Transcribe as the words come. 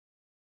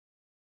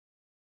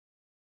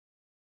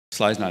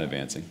Slide's not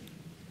advancing.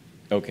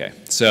 Okay,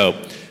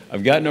 so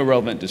I've got no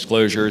relevant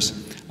disclosures,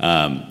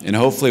 and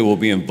hopefully we'll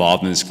be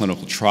involved in this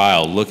clinical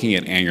trial looking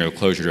at annular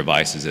closure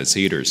devices at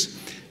Cedars.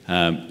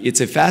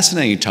 It's a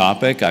fascinating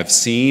topic. I've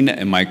seen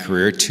in my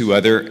career 2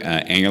 other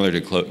annular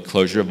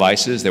closure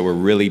devices that were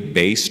really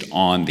based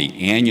on the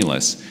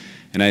annulus.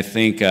 And I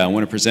think I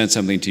want to present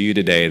something to you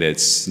today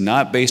that's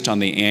not based on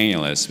the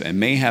annulus and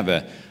may have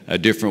a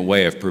different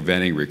way of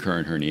preventing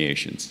recurrent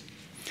herniations.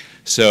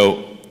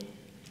 So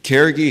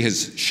Carnegie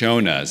has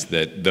shown us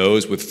that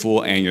those with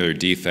full annular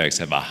defects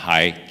have a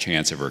high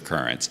chance of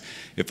recurrence.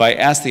 If I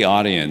ask the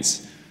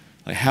audience,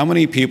 like, how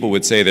many people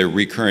would say their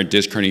recurrent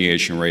disc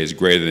herniation rate is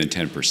greater than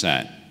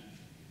 10%?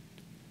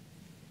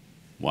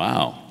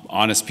 Wow,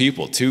 honest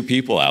people, 2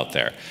 people out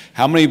there.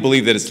 How many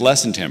believe that it's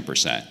less than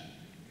 10%?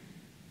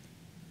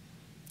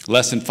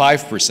 Less than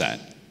 5%?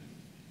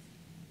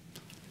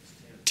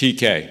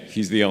 TK,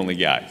 he's the only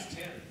guy.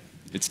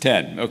 It's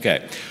 10,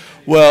 okay.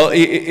 Well,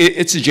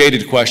 it's a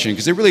jaded question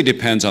because it really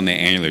depends on the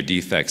annular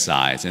defect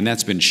size, and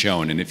that's been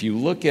shown. And if you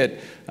look at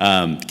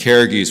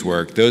Carnegie's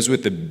work, those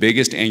with the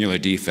biggest annular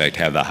defect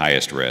have the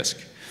highest risk.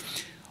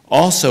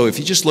 Also, if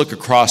you just look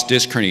across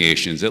disc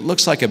herniations, it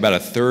looks like about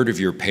 1/3 of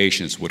your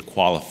patients would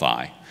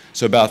qualify.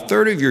 So about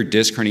 1/3 of your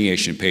disc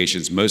herniation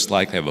patients most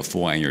likely have a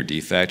full annular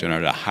defect and are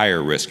at a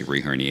higher risk of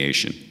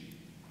reherniation.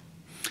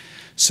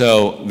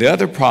 So the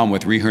other problem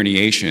with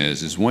reherniation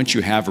is once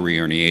you have a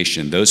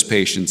reherniation, those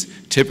patients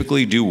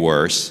typically do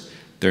worse,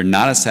 they're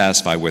not as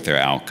satisfied with their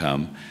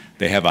outcome,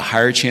 they have a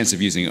higher chance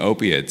of using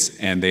opiates,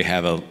 and they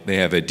have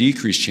a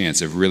decreased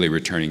chance of really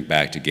returning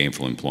back to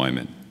gainful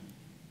employment.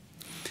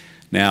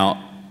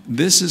 Now,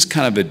 this is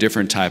kind of a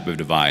different type of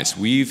device.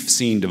 We've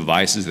seen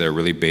devices that are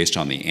really based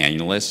on the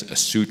annulus, a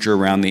suture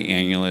around the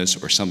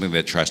annulus, or something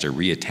that tries to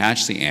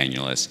reattach the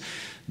annulus.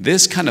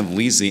 This kind of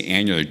leaves the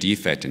annular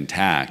defect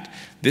intact.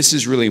 This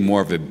is really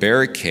more of a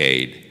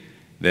barricade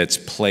that's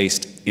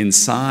placed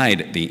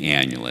inside the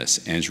annulus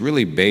and is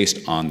really based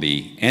on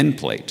the end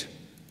plate.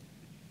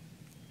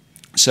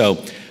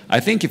 So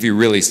I think if you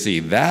really see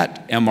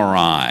that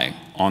MRI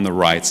on the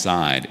right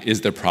side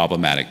is the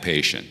problematic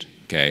patient,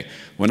 okay?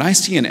 When I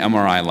see an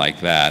MRI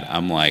like that,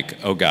 I'm like,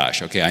 oh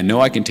gosh, okay, I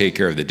know I can take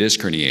care of the disc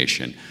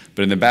herniation,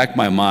 but in the back of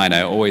my mind,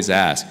 I always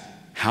ask,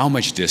 how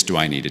much disc do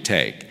I need to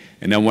take?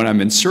 And then when I'm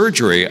in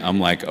surgery, I'm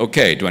like,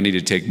 okay, do I need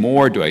to take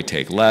more? Do I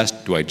take less?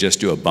 Do I just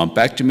do a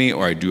bumpectomy,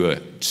 or I do a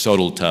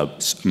subtotal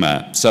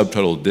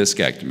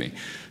discectomy?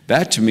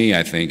 That, to me,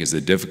 I think, is the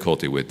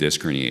difficulty with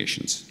disc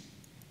herniations.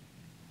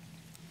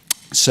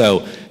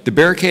 So the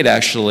Baricade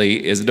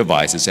actually is a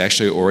device. It's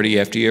actually already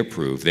FDA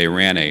approved. They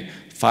ran a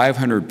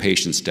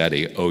 500-patient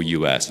study,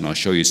 OUS, and I'll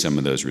show you some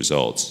of those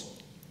results.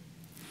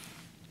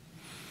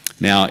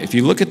 Now, if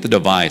you look at the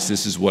device,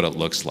 this is what it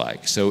looks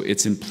like. So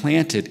it's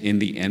implanted in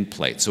the end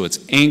plate. So it's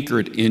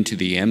anchored into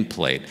the end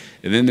plate.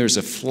 And then there's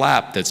a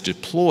flap that's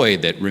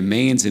deployed that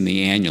remains in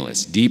the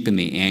annulus, deep in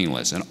the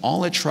annulus. And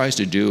all it tries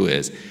to do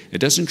is, it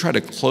doesn't try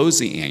to close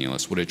the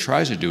annulus. What it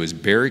tries to do is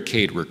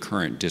barricade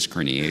recurrent disc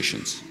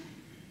herniations.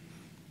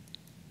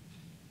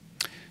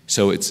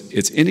 So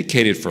it's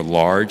indicated for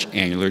large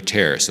annular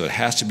tears. So it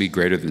has to be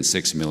greater than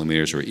 6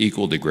 millimeters or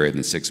equal to greater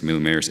than 6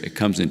 millimeters. It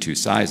comes in 2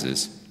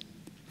 sizes.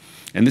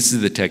 And this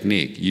is the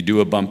technique. You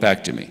do a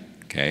bumpectomy,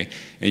 okay?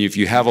 And if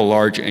you have a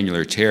large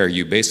annular tear,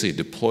 you basically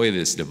deploy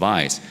this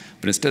device,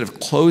 but instead of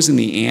closing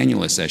the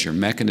annulus as your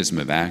mechanism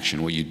of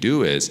action, what you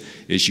do is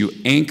you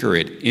anchor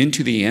it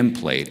into the end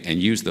plate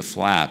and use the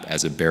flap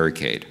as a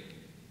barricade.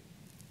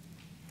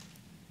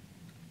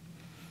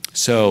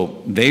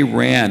 So they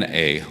ran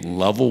a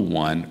level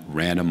 1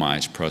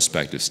 randomized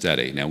prospective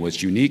study. Now,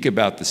 what's unique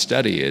about the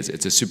study is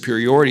it's a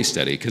superiority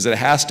study because it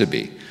has to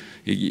be.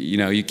 You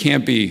know, you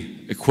can't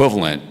be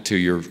equivalent to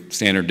your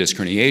standard disc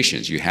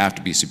herniations. You have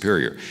to be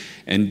superior.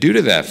 And due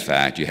to that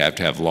fact, you have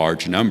to have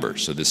large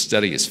numbers. So this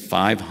study is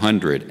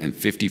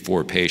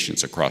 554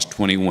 patients across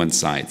 21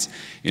 sites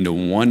into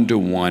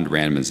 1-to-1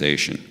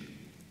 randomization.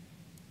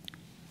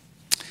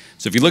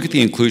 So if you look at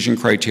the inclusion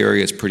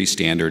criteria, it's pretty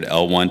standard,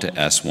 L1 to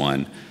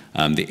S1.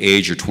 The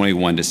age are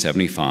 21 to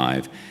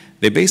 75.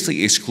 They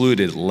basically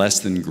excluded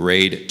less than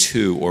grade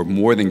 2 or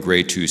more than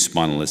grade 2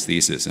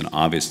 spondylolisthesis, and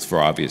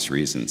for obvious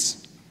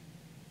reasons.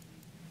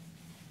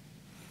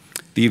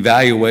 The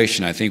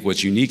evaluation, I think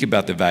what's unique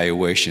about the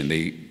evaluation,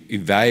 they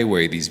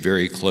evaluate these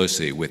very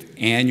closely with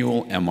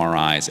annual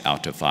MRIs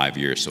out to 5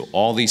 years. So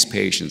all these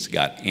patients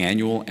got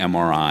annual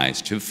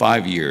MRIs to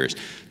 5 years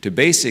to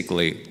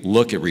basically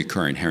look at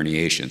recurrent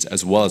herniations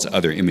as well as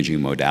other imaging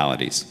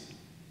modalities.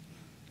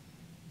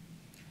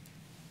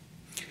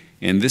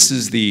 And this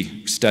is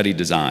the study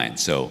design.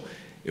 So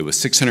it was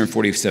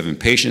 647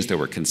 patients that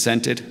were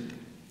consented.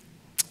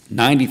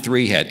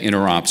 93 had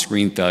interop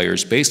screen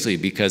failures, basically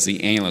because the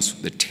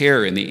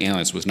tear in the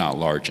annulus was not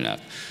large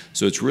enough.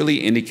 So it's really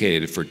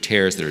indicated for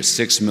tears that are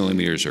 6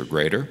 millimeters or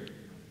greater.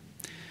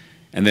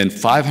 And then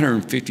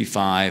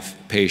 555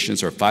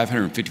 patients, or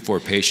 554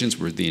 patients,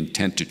 were the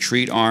intent to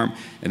treat arm,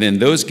 and then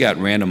those got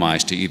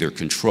randomized to either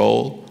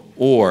control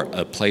or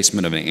a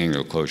placement of an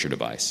annular closure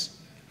device.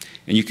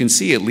 And you can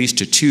see at least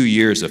to 2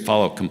 years of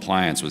follow-up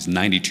compliance was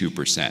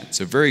 92%.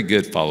 So very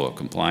good follow-up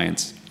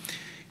compliance.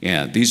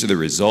 And these are the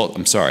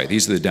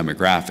these are the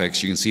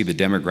demographics. You can see the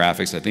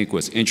demographics. I think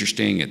what's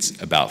interesting,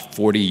 it's about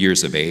 40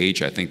 years of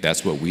age. I think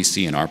that's what we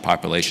see in our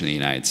population in the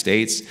United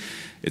States.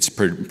 It's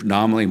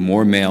predominantly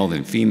more male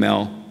than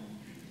female.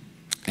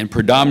 And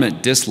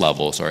predominant disc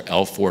levels are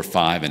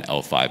L4-5 and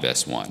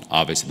L5-S1.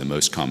 Obviously,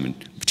 the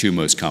two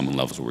most common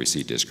levels where we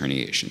see disc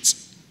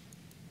herniations.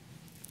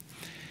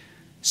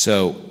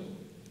 So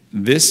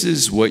this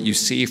is what you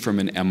see from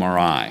an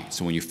MRI.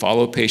 So when you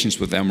follow patients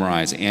with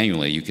MRIs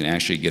annually, you can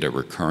actually get a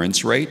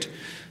recurrence rate,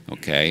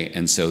 okay?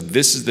 And so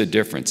this is the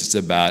difference. It's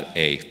about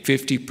a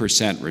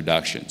 50%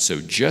 reduction.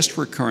 So just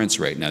recurrence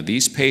rate. Now,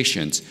 these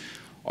patients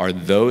are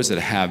those that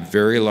have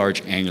very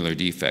large angular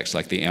defects,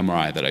 like the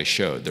MRI that I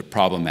showed, the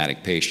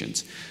problematic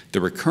patients. The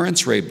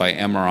recurrence rate by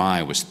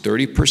MRI was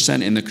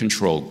 30% in the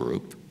control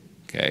group,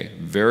 okay?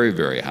 Very,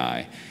 very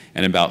high,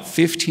 and about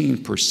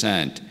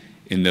 15%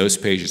 in those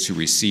patients who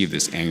receive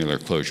this angular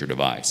closure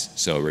device,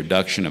 so a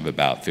reduction of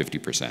about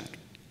 50%.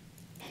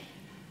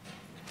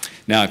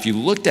 Now, if you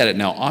looked at it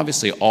now,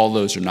 obviously all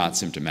those are not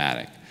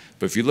symptomatic,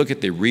 but if you look at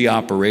the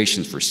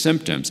reoperations for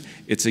symptoms,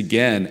 it's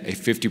again a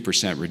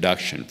 50%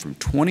 reduction from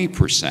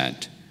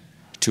 20%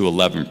 to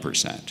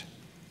 11%.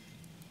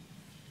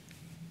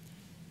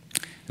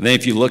 And then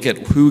if you look at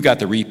who got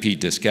the repeat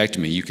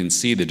discectomy, you can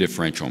see the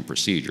differential in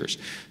procedures.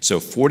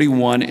 So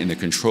 41 in the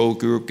control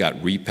group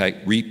got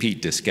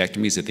repeat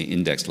discectomies at the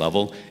index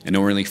level, and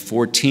only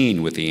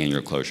 14 with the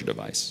annular closure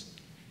device.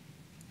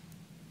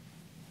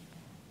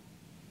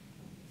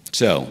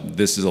 So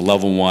this is a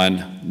level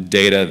 1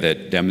 data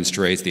that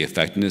demonstrates the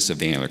effectiveness of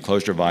the annular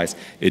closure device.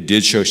 It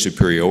did show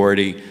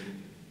superiority.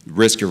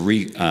 Risk of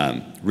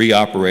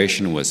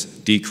reoperation was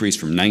decreased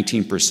from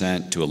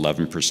 19% to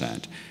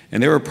 11%.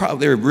 And there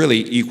were really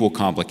equal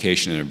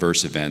complication and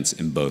adverse events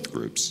in both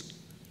groups.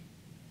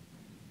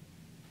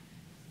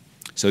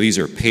 So these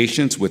are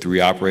patients with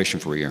reoperation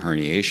for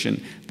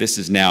herniation. This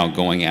is now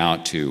going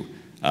out to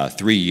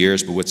 3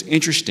 years, but what's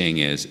interesting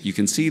is you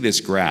can see this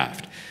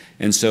graph.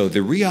 And so the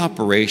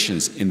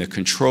reoperations in the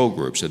control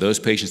group, so those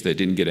patients that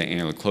didn't get an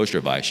annular closure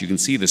device, you can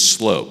see the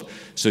slope.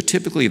 So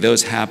typically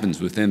those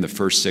happens within the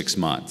first 6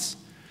 months.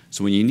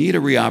 So when you need a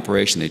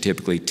reoperation, they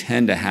typically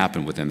tend to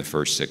happen within the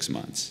first 6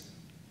 months.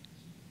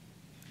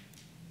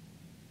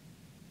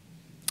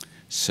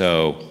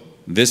 So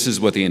this is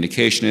what the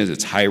indication is.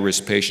 It's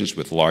high-risk patients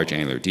with large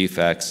annular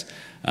defects.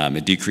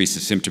 It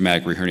decreases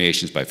symptomatic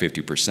reherniations by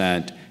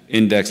 50%,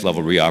 index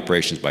level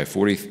reoperations by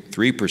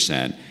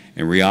 43%,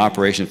 and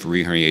reoperation for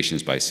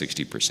reherniations by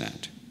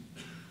 60%.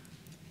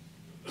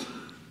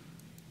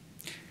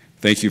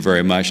 Thank you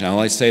very much. And I'd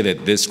like to say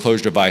that this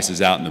closure device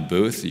is out in the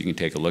booth. You can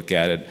take a look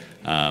at it.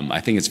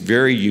 I think it's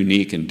very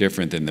unique and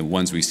different than the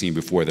ones we've seen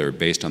before that are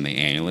based on the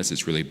annulus.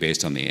 It's really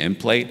based on the end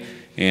plate.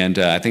 And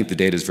I think the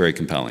data is very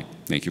compelling.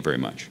 Thank you very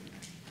much.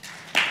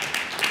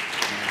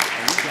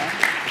 Are we done?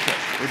 Okay,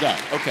 we're done.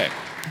 Okay.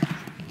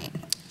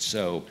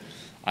 So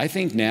I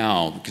think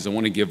now, because I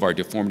want to give our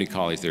deformity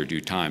colleagues their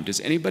due time, does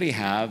anybody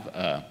have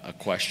a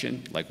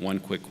question, like one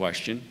quick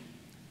question?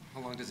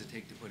 How long does it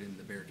take to put in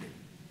the Baricade?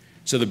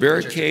 So the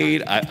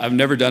Baricade, I've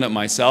never done it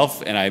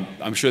myself, and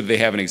I'm sure they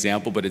have an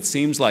example, but it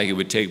seems like it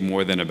would take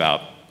more than I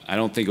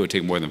don't think it would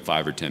take more than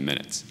 5 or 10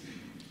 minutes.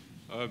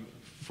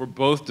 For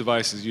both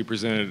devices you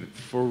presented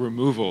for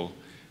removal,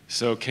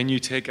 so can you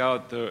take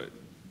out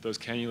those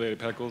cannulated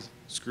pedicles,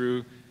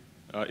 screw,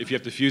 if you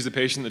have to fuse the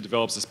patient that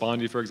develops a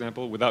spondy, for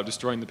example, without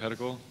destroying the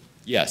pedicle?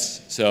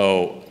 Yes.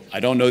 So I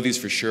don't know these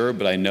for sure,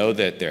 but I know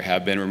that there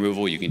have been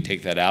removal. You can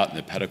take that out, and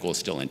the pedicle is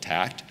still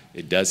intact.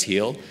 It does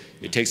heal.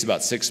 It takes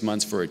about 6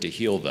 months for it to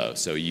heal, though.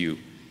 So you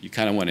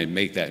kind of want to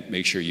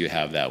make sure you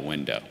have that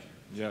window.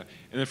 Yeah.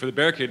 And then for the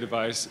Baricade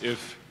device,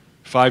 if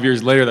 5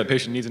 years later that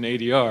patient needs an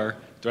ADR,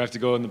 do I have to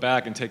go in the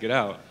back and take it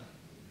out?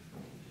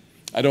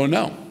 I don't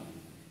know.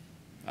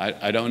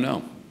 I don't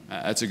know.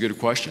 That's a good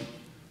question.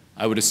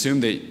 I would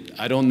assume that,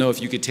 I don't know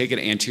if you could take it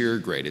anterior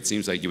grade. It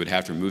seems like you would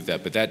have to remove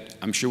that, but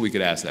I'm sure we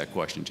could ask that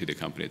question to the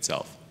company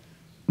itself.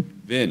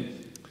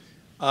 Vin.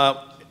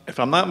 If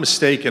I'm not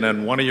mistaken,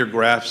 on one of your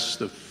graphs,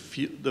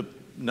 the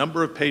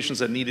number of patients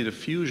that needed a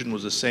fusion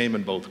was the same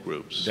in both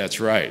groups. That's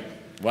right.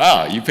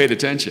 Wow, you paid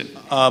attention.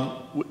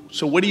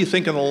 So what do you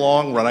think in the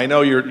long run? I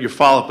know your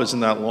follow-up isn't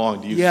that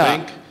long. Do you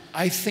think?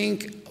 I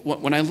think,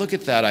 when I look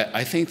at that,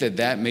 I think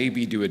that may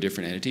be due to a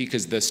different entity,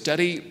 because the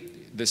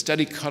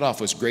study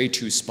cutoff was grade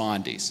 2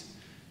 spondies.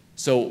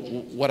 So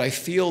what I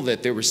feel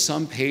that there were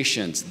some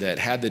patients that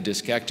had the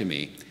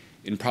discectomy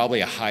in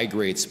probably a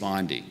high-grade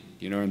spondy.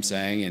 You know what I'm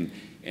saying?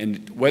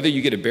 And whether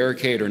you get a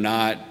Baricade or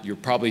not, you're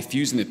probably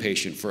fusing the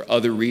patient for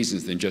other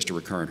reasons than just a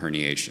recurrent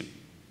herniation.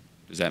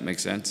 Does that make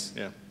sense?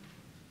 Yeah.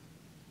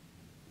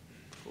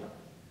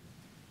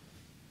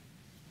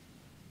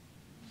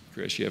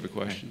 Chris, you have a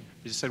question?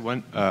 You just said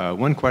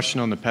one question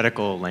on the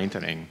pedicle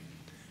lengthening.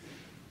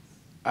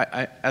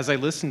 As I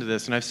listen to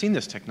this, and I've seen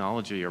this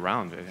technology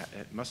around,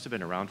 it must have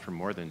been around for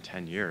more than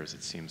 10 years,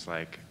 it seems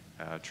like.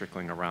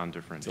 trickling around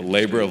different. It's a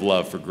labor of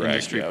love for Greg.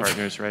 Industry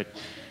partners, right?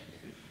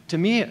 To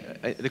me,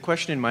 the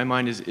question in my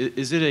mind is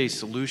it a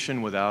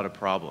solution without a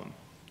problem?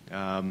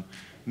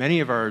 Many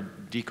of our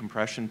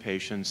decompression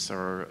patients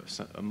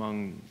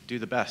do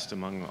the best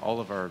among all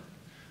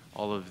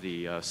of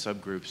the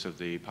subgroups of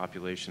the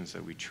populations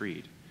that we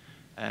treat.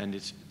 And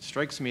it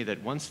strikes me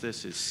that once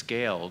this is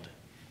scaled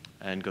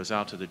and goes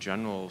out to the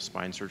general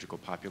spine surgical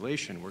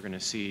population, we're going to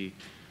see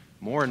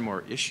more and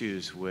more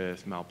issues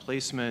with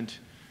malplacement,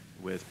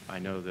 I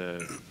know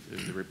the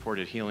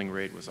reported healing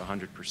rate was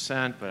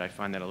 100%, but I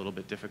find that a little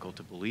bit difficult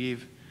to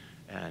believe,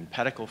 and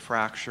pedicle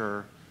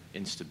fracture,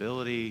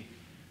 instability,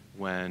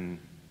 when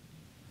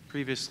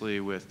previously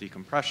with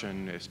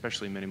decompression,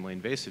 especially minimally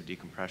invasive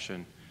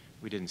decompression,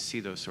 we didn't see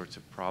those sorts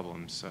of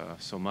problems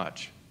so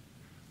much.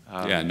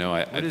 Yeah, no,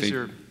 I what is think...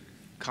 your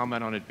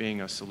comment on it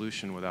being a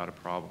solution without a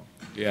problem?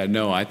 Yeah,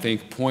 no, I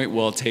think point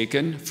well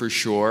taken, for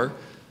sure.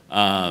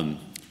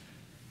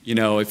 You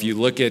know, if you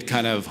look at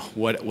kind of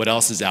what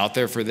else is out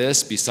there for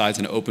this, besides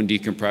an open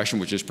decompression,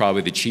 which is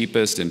probably the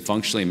cheapest and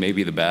functionally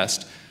maybe the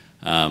best,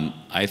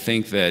 I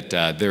think that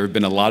there have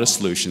been a lot of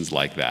solutions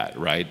like that,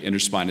 right?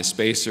 Interspinous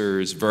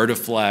spacers,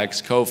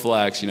 Vertiflex,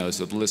 Coflex, you know,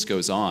 so the list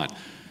goes on.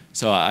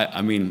 So,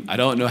 I mean, I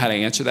don't know how to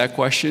answer that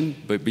question,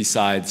 but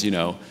besides, you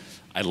know,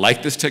 I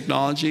like this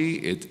technology.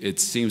 It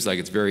seems like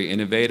it's very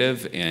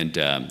innovative, and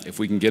if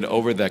we can get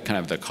over that kind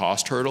of the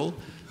cost hurdle,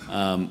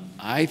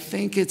 I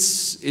think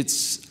it's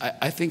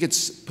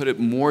put it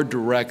more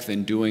direct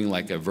than doing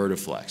like a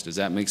Vertiflex. Does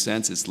that make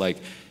sense? It's like,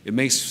 it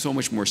makes so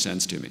much more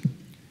sense to me.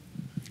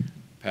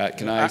 Pat,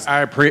 can I?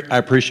 I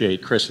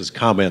appreciate Chris's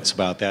comments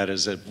about that,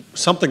 is that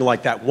something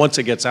like that, once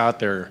it gets out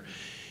there,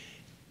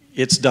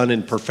 it's done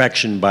in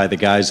perfection by the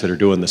guys that are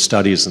doing the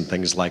studies and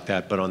things like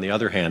that. But on the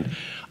other hand,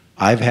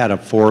 I've had a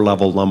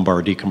 4-level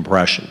lumbar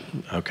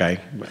decompression, okay?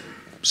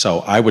 So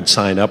I would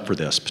sign up for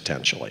this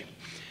potentially.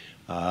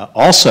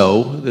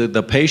 Also,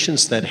 the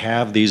patients that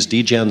have these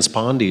degen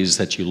spondies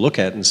that you look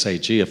at and say,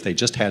 gee, if they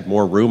just had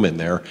more room in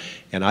there,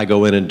 and I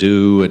go in and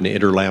do an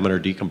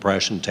interlaminar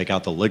decompression, take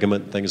out the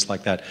ligament, and things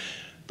like that,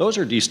 those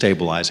are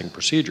destabilizing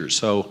procedures.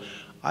 So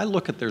I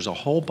look at, there's a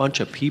whole bunch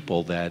of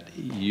people that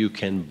you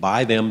can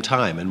buy them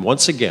time. And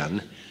once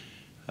again,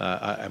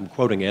 I'm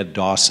quoting Ed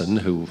Dawson,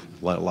 who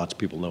lots of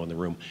people know in the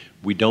room,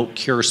 we don't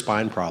cure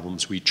spine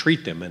problems, we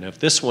treat them. And if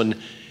this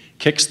one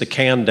kicks the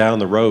can down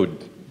the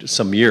road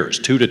some years,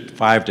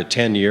 5 to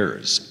 10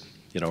 years,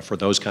 you know, for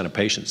those kind of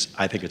patients,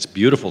 I think it's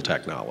beautiful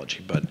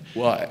technology, but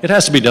it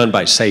has to be done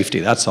by safety.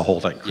 That's the whole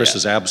thing. Chris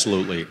is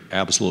absolutely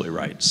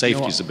right.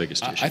 Safety is the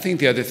biggest issue. I think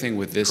the other thing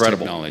with this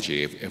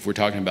technology, if we're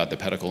talking about the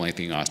pedicle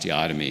lengthening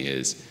osteotomy,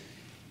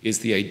 is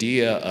the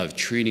idea of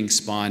treating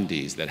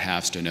spondies that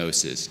have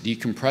stenosis,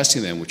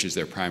 decompressing them, which is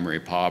their primary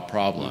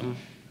problem,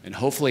 and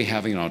hopefully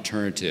having an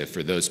alternative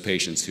for those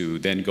patients who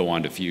then go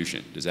on to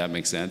fusion. Does that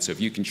make sense? So if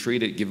you can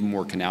treat it, give them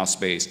more canal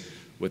space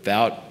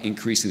without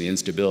increasing the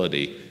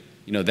instability,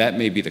 you know, that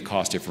may be the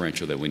cost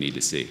differential that we need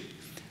to see.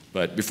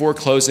 But before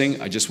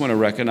closing, I just want to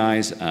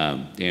recognize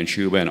Dan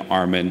Shuba and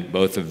Armin,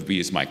 both of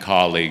these my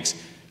colleagues.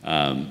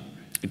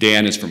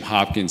 Dan is from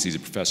Hopkins. He's a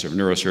professor of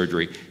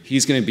neurosurgery.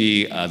 He's going to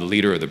be the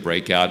leader of the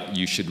breakout.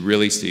 You should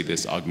really see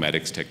this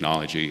augmetics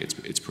technology.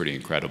 It's pretty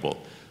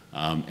incredible.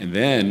 And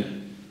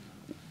then...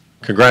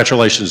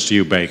 Congratulations to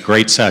you, Bay.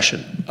 Great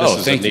session. This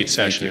is a neat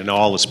session. Thank you. And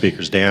all the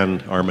speakers,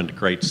 Dan, Armin,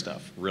 great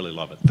stuff. Really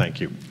love it. Thank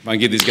you. If I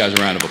can give these guys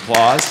a round of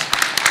applause.